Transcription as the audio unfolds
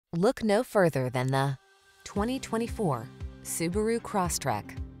Look no further than the 2024 Subaru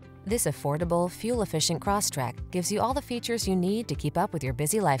Crosstrek. This affordable, fuel-efficient Crosstrek gives you all the features you need to keep up with your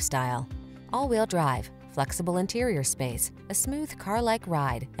busy lifestyle. All-wheel drive, flexible interior space, a smooth car-like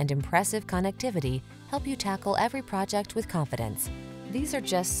ride, and impressive connectivity help you tackle every project with confidence. These are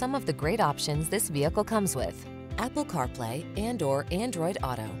just some of the great options this vehicle comes with: Apple CarPlay and/or Android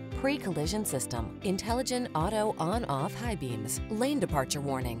Auto, pre-collision system, intelligent auto on-off high beams, lane departure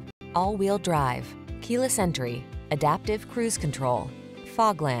warning, all-wheel drive, keyless entry, adaptive cruise control,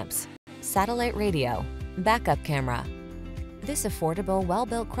 fog lamps, satellite radio, backup camera. This affordable,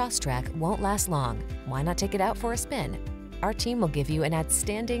 well-built Crosstrek won't last long. Why not take it out for a spin? Our team will give you an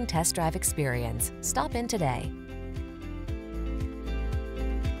outstanding test drive experience. Stop in today.